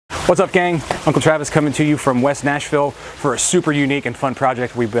What's up, gang? Uncle Travis coming to you from West Nashville for a super unique and fun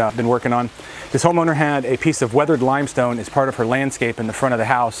project we've been working on. This homeowner had a piece of weathered limestone as part of her landscape in the front of the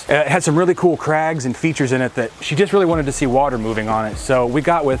house. It had some really cool crags and features in it that she just really wanted to see water moving on it. So we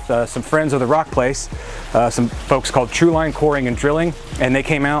got with some friends of the rock place, some folks called True Line Coring and Drilling, and they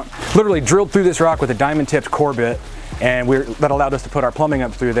came out, literally drilled through this rock with a diamond-tipped core bit, and that allowed us to put our plumbing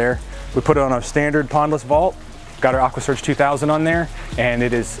up through there. We put it on a standard pondless vault, got our AquaSurge 2000 on there, and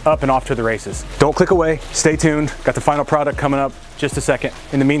it is up and off to the races. Don't click away, stay tuned. Got the final product coming up just a second.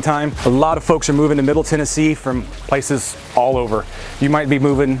 In the meantime, a lot of folks are moving to Middle Tennessee from places all over. You might be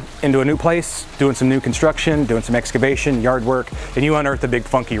moving into a new place, doing some new construction, doing some excavation, yard work, and you unearth a big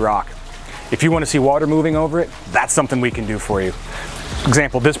funky rock. If you want to see water moving over it, that's something we can do for you.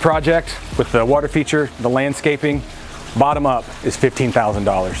 Example, this project with the water feature, the landscaping, bottom up is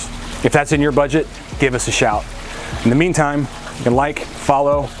 $15,000. If that's in your budget, give us a shout. In the meantime, you can like,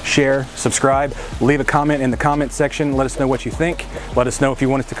 follow, share, subscribe, leave a comment in the comment section. Let us know what you think. Let us know if you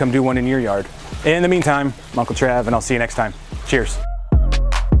want us to come do one in your yard. In the meantime, I'm Uncle Trav, and I'll see you next time. Cheers.